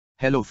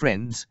Hello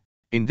friends,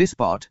 in this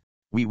part,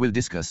 we will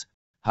discuss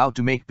how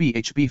to make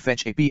PHP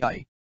Fetch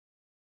API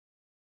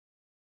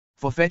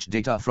for fetch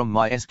data from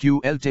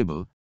MySQL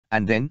table,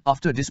 and then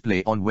after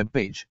display on web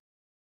page.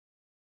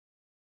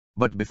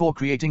 But before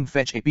creating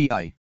Fetch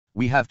API,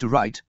 we have to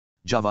write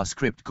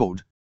JavaScript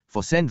code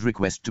for send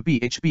request to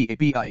PHP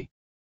API.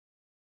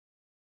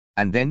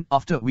 And then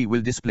after we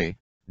will display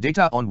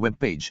data on web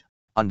page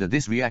under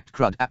this React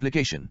CRUD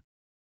application.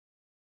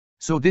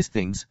 So these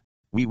things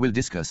we will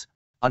discuss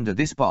under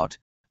this part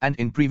and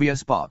in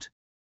previous part.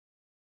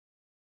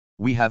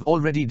 We have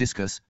already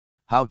discussed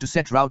how to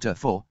set router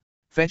for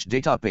fetch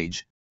data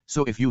page,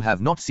 so if you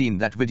have not seen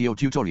that video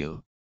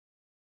tutorial,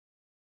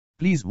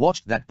 please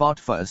watch that part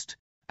first,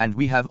 and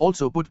we have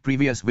also put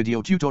previous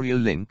video tutorial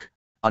link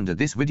under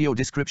this video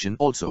description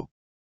also.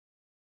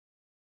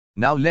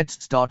 Now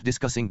let's start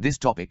discussing this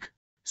topic.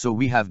 So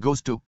we have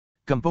goes to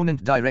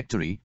component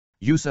directory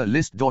user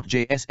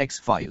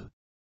list.jsx file,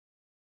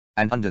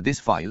 and under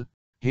this file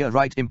here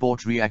write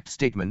import React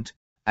statement,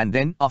 and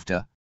then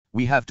after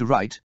we have to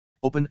write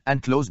open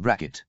and close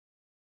bracket,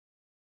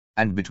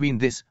 and between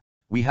this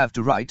we have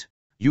to write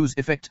use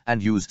effect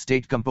and use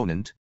state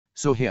component.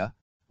 So here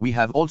we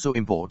have also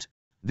import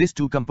this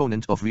two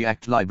component of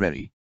React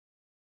library.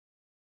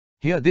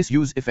 Here this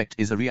use effect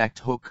is a React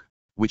hook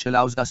which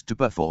allows us to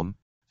perform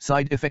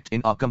side effect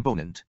in our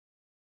component,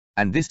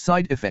 and this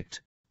side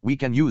effect we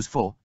can use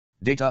for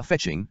data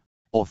fetching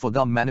or for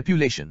the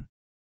manipulation.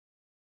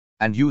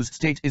 And use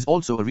state is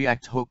also a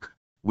React hook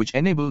which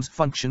enables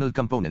functional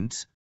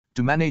components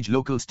to manage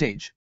local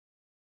stage.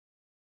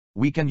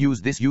 We can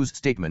use this use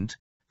statement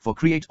for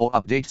create or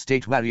update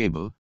state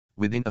variable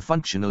within a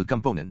functional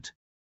component.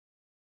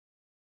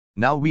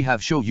 Now we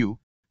have shown you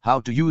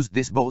how to use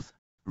this both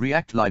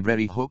React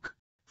library hook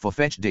for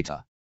fetch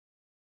data.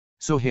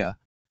 So here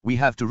we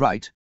have to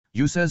write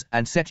users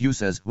and set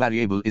users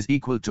variable is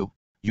equal to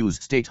use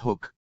state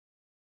hook.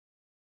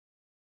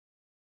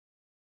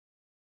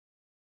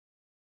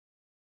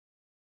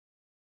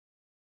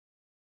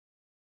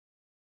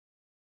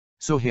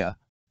 So here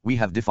we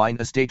have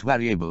defined a state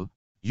variable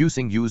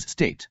using use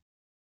state.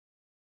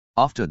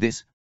 After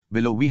this,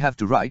 below we have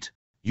to write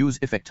use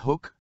effect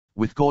hook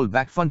with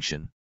callback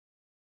function,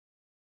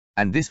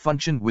 and this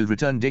function will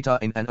return data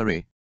in an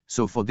array.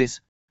 So for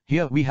this,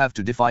 here we have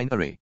to define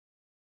array.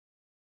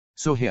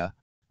 So here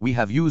we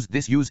have used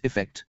this use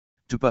effect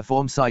to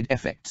perform side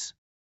effects.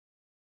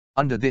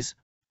 Under this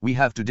we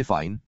have to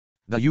define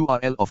the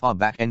URL of our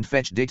backend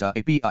fetch data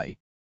API.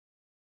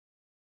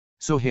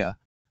 So here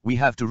we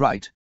have to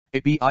write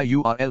API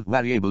URL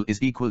variable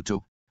is equal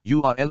to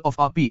URL of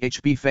our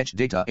PHP fetch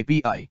data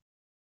API.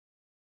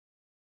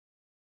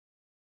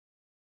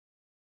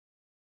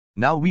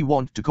 Now we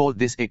want to call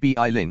this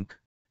API link,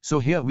 so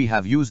here we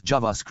have used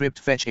JavaScript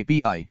fetch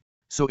API,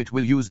 so it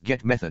will use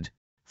get method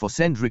for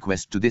send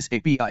request to this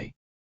API.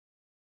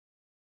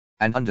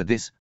 And under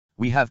this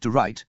we have to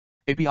write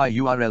API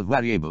URL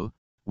variable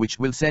which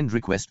will send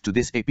request to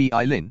this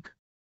API link.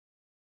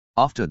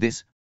 After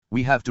this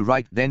we have to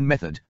write then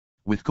method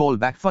with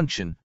callback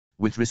function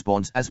with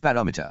response as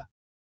parameter.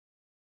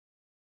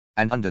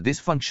 And under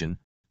this function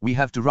we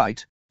have to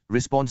write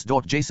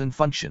response.json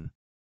function.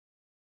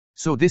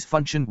 So this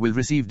function will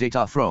receive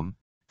data from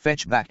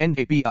fetch backend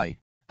API,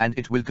 and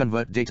it will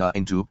convert data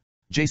into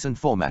JSON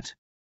format.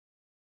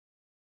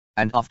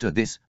 And after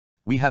this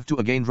we have to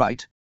again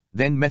write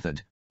then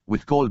method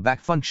with callback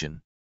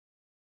function.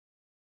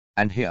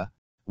 And here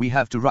we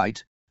have to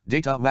write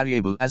data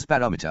variable as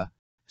parameter,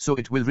 so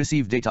it will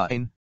receive data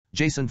in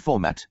JSON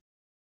format.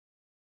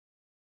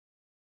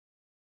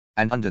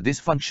 And under this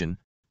function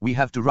we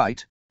have to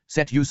write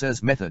set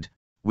users method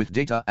with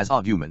data as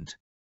argument.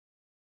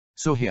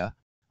 So here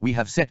we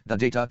have set the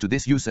data to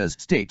this users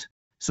state,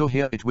 so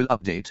here it will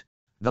update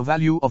the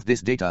value of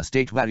this data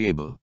state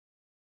variable.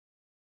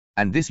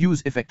 And this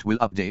use effect will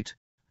update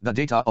the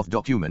data of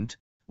document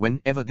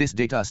whenever this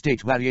data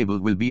state variable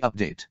will be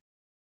update.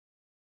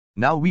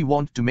 Now we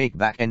want to make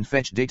backend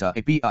fetch data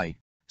API,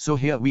 so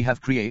here we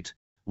have create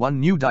one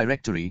new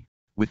directory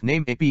with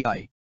name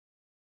API.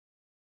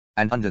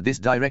 And under this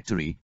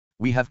directory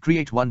we have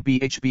create one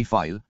PHP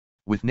file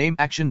with name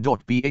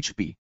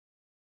action.php.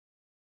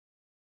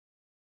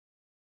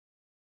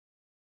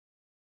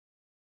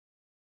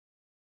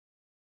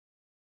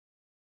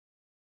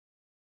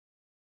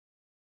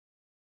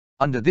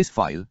 Under this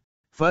file,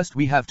 first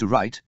we have to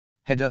write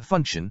header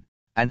function,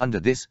 and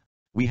under this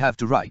we have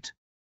to write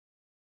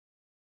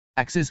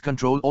access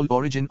control all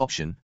origin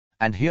option,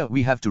 and here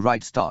we have to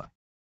write star.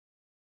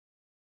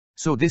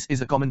 So this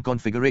is a common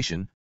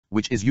configuration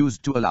which is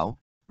used to allow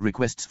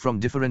requests from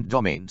different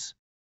domains,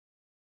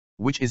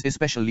 which is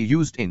especially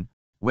used in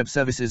web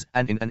services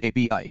and in an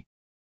API.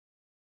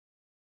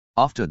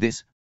 After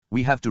this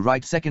we have to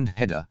write second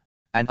header,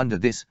 and under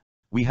this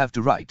we have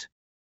to write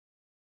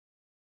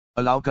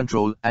allow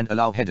control and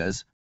allow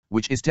headers,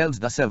 which is tells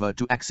the server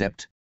to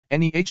accept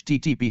any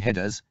HTTP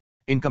headers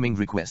incoming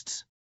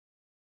requests.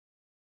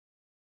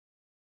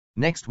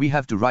 Next we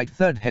have to write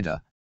third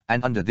header,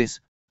 and under this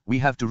we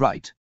have to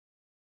write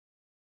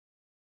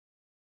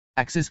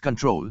access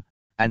control,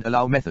 and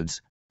allow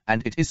methods,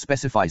 and it is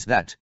specifies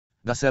that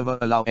the server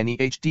allow any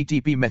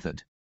HTTP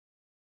method,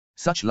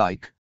 such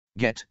like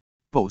get,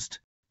 post,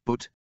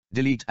 put,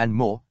 delete and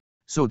more.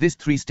 So this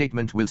 3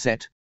 statement will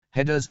set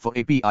headers for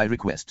API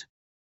request.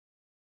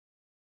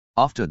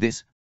 After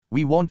this,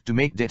 we want to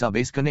make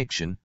database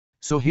connection,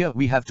 so here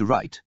we have to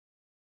write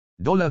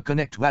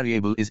 $connect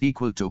variable is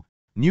equal to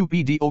new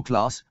PDO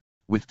class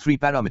with 3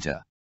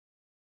 parameter.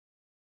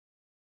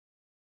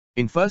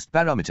 In first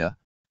parameter,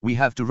 we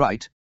have to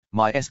write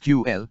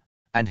MySQL,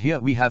 and here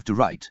we have to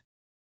write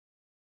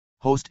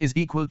host is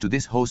equal to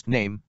this host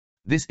name.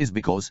 This is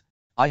because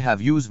I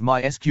have used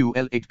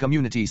MySQL 8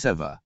 community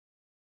server.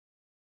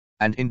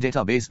 And in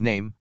database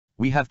name,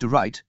 we have to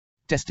write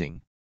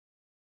testing.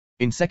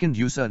 In second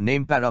user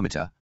name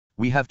parameter,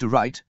 we have to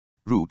write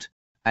root,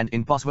 and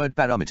in password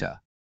parameter,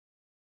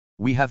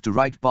 we have to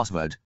write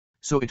password,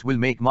 so it will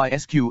make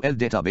MySQL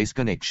database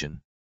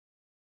connection.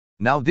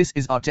 Now this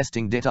is our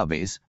testing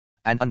database,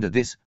 and under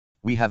this,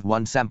 we have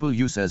one sample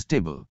users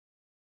table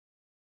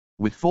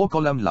with 4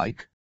 columns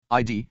like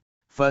ID,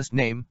 first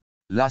name,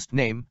 last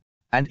name,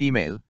 and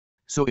email,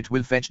 so it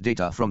will fetch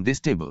data from this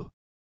table.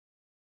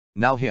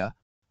 Now here,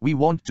 we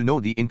want to know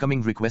the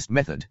incoming request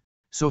method,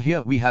 so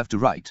here we have to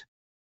write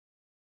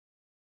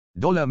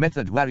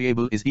 $method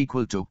variable is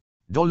equal to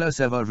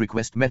 $server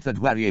request method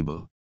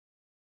variable.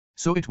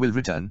 So it will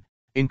return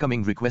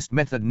incoming request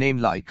method name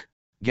like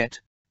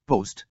get,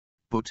 post,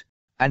 put,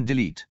 and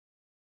delete.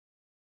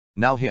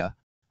 Now here,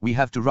 we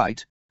have to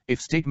write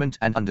if statement,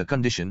 and under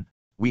condition,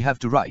 we have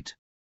to write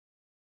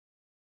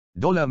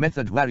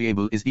 $method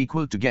variable is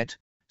equal to get,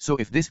 so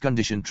if this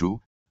condition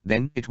true,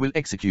 then it will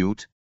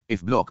execute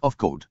if block of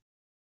code.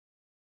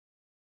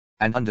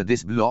 And under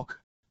this block,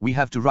 we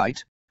have to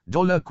write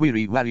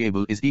 $query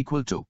variable is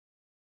equal to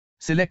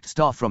select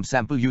star from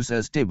sample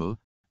users table,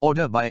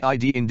 order by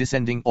ID in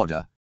descending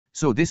order,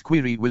 so this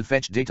query will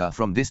fetch data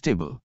from this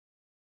table.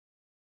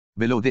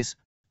 Below this,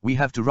 we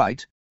have to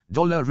write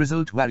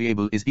 $result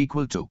variable is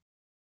equal to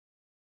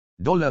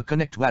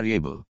 $connect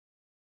variable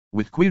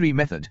with query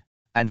method,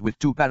 and with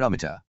 2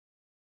 parameter.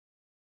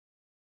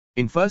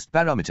 In first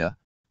parameter,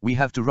 we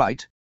have to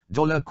write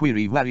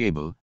 $query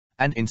variable,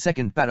 and in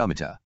second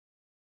parameter,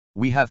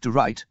 we have to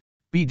write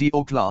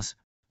PDO class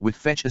with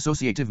fetch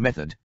associative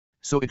method,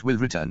 so it will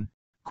return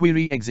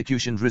query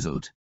execution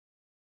result.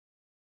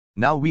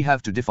 Now we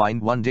have to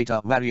define one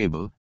data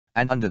variable,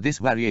 and under this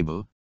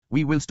variable,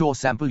 we will store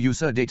sample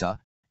user data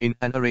in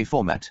an array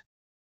format.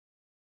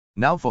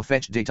 Now for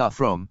fetch data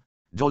from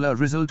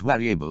 $result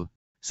variable,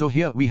 so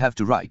here we have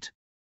to write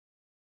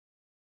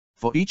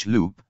for each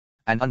loop,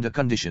 and under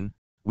condition,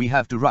 we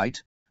have to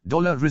write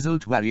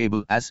 $result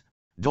variable as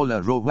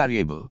 $row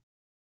variable.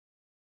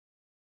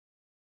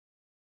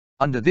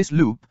 Under this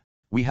loop,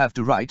 we have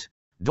to write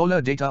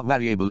 $data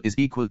variable is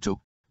equal to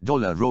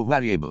 $row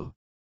variable.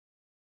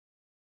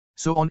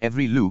 So on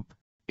every loop,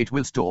 it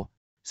will store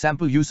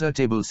sample user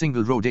table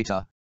single row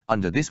data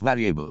under this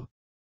variable.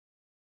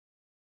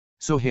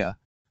 So here,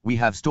 we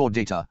have stored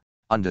data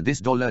under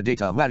this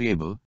 $data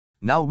variable.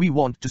 Now we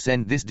want to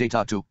send this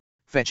data to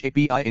fetch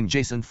API in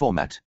JSON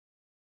format.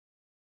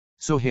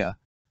 So here,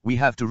 we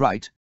have to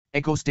write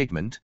echo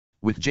statement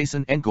with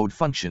JSON encode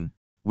function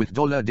with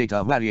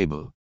 $data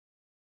variable.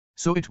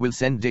 So it will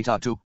send data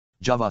to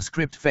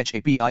JavaScript fetch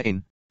API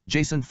in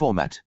JSON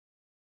format.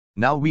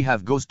 Now we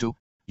have goes to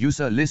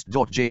user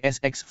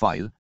list.jsx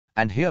file,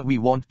 and here we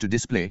want to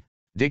display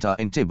data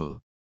in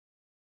table.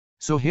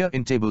 So here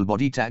in table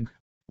body tag,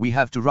 we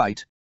have to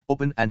write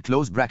open and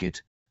close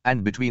bracket,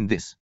 and between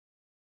this,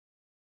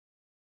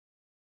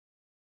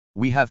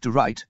 we have to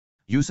write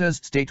users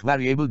state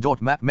variable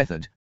 .map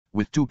method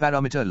with 2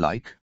 parameter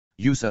like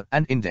user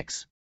and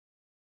index.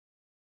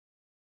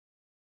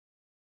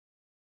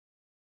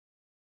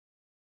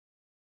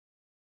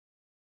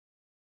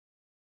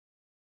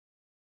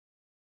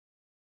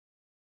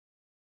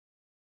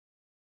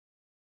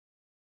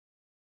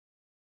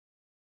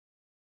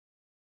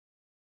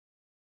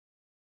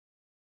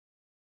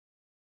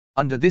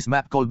 Under this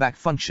map callback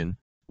function,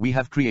 we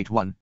have create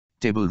one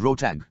table row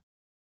tag.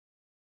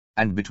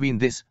 And between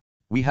this,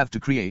 we have to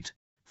create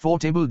 4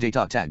 table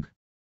data tag.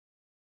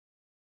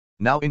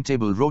 Now in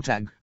table row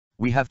tag,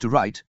 we have to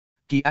write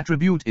key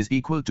attribute is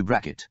equal to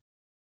bracket.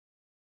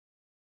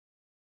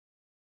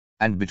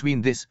 And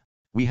between this,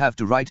 we have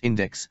to write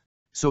index,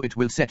 so it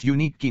will set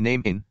unique key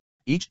name in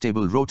each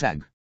table row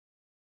tag.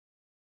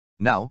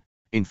 Now,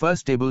 in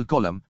first table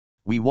column,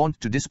 we want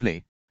to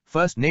display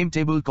first name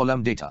table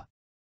column data.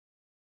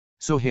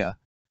 So here,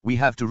 we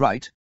have to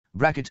write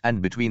bracket,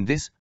 and between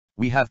this,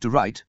 we have to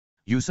write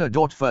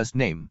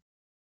user.firstname.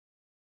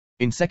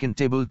 In second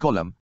table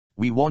column,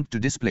 we want to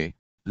display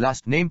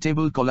last name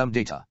table column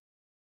data.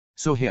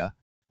 So here,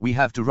 we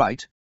have to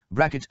write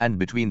bracket, and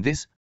between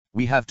this,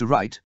 we have to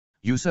write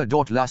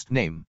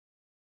user.lastname.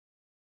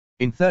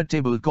 In third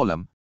table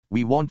column,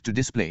 we want to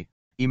display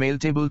email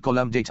table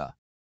column data.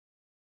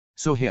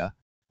 So here,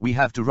 we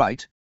have to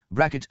write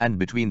bracket, and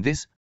between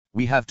this,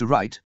 we have to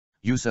write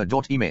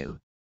user.email.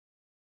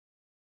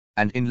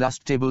 And in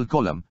last table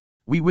column,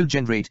 we will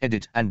generate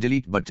edit and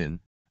delete button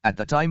at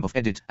the time of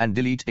edit and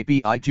delete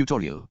API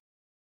tutorial.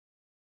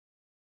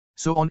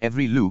 So on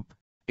every loop,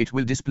 it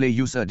will display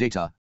user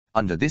data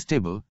under this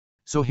table,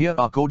 so here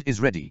our code is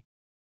ready.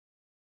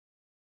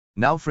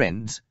 Now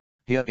friends,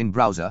 here in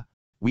browser,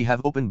 we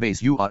have open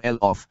base URL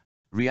of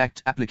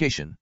React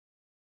application.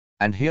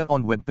 And here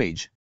on web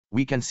page,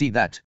 we can see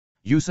that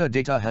user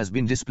data has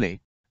been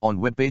displayed on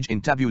web page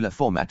in tabular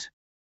format.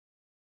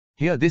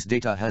 Here this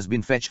data has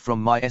been fetched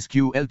from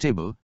MySQL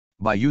table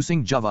by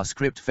using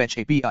JavaScript fetch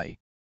API,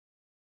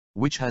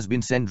 which has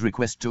been send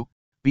request to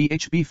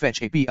PHP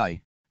fetch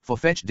API for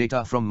fetch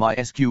data from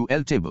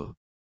MySQL table.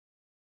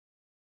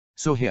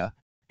 So here,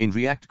 in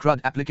React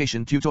CRUD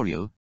application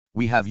tutorial,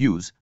 we have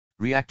use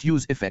React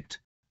use effect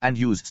and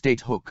use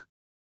state hook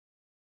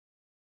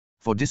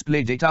for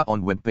display data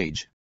on web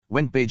page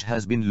when page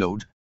has been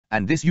load,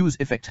 and this use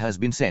effect has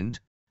been send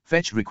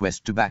fetch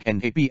request to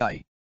backend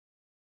API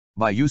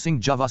by using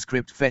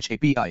JavaScript fetch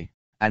API,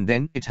 and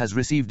then it has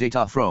received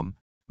data from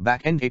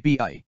backend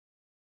API.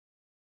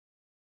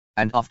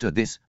 And after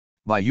this,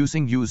 by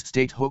using use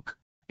state hook,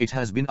 it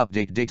has been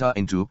update data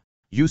into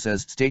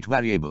user's state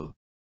variable.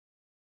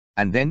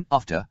 And then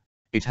after,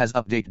 it has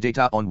update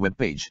data on web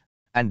page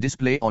and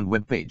display on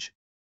web page.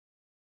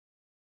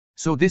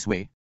 So this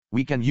way,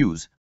 we can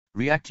use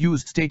React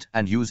use state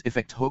and use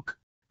effect hook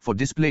for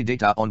display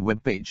data on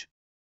web page.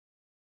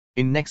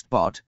 In next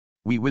part,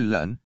 we will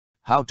learn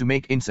how to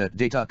make insert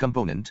data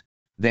component,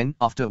 then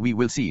after we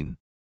will see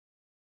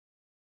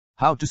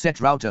how to set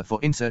router for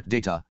insert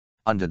data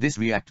under this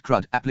React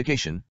CRUD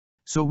application,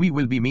 so we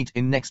will be meet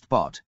in next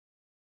part.